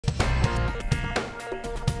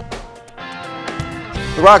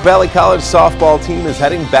The Rock Valley College softball team is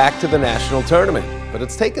heading back to the national tournament, but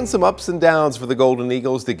it's taken some ups and downs for the Golden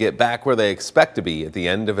Eagles to get back where they expect to be at the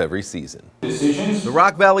end of every season. The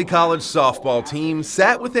Rock Valley College softball team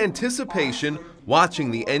sat with anticipation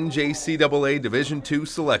watching the NJCAA Division II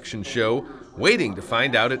selection show, waiting to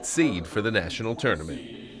find out its seed for the national tournament.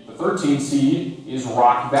 The 13th seed is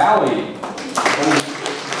Rock Valley.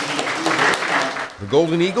 The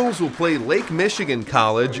Golden Eagles will play Lake Michigan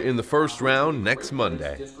College in the first round next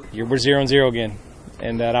Monday. We're 0-0 again,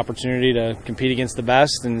 and that opportunity to compete against the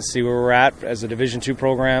best and see where we're at as a Division II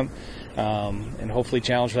program, and hopefully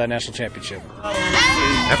challenge for that national championship.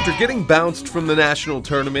 After getting bounced from the national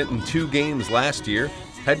tournament in 2 games last year,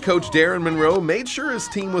 head coach Darren Monroe made sure his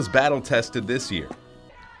team was battle-tested this year.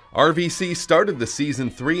 RVC started the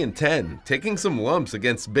season 3-10, taking some lumps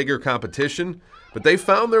against bigger competition, but they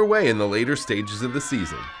found their way in the later stages of the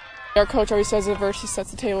season. Our coach always says adversity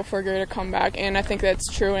sets the table for a greater comeback, and I think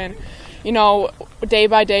that's true. And, you know, day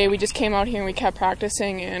by day, we just came out here and we kept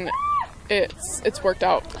practicing, and it's worked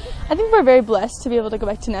out. I think we're very blessed to be able to go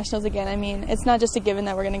back to nationals again. I mean, it's not just a given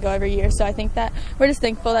that we're going to go every year, so I think that we're just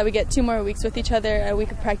thankful that we get 2 more weeks with each other, a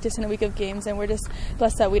week of practice and a week of games, and we're just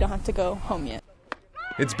blessed that we don't have to go home yet.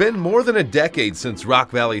 It's been more than a decade since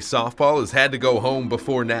Rock Valley softball has had to go home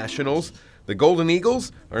before nationals. The Golden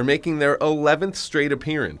Eagles are making their 11th straight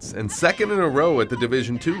appearance and 2nd in a row at the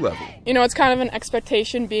Division II level. You know, it's kind of an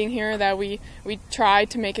expectation being here that we try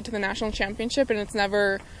to make it to the national championship, and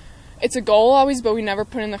it's a goal always, but we never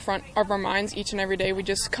put in the front of our minds each and every day. We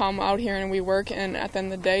just come out here and we work, and at the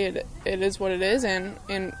end of the day, it is what it is, and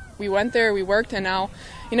we went there, we worked, and now,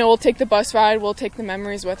 you know, we'll take the bus ride, we'll take the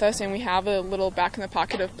memories with us, and we have a little back in the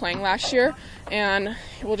pocket of playing last year, and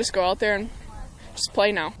we'll just go out there and just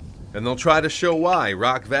play now. And they'll try to show why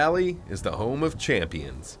Rock Valley is the home of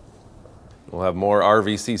champions. We'll have more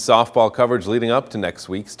RVC softball coverage leading up to next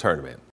week's tournament.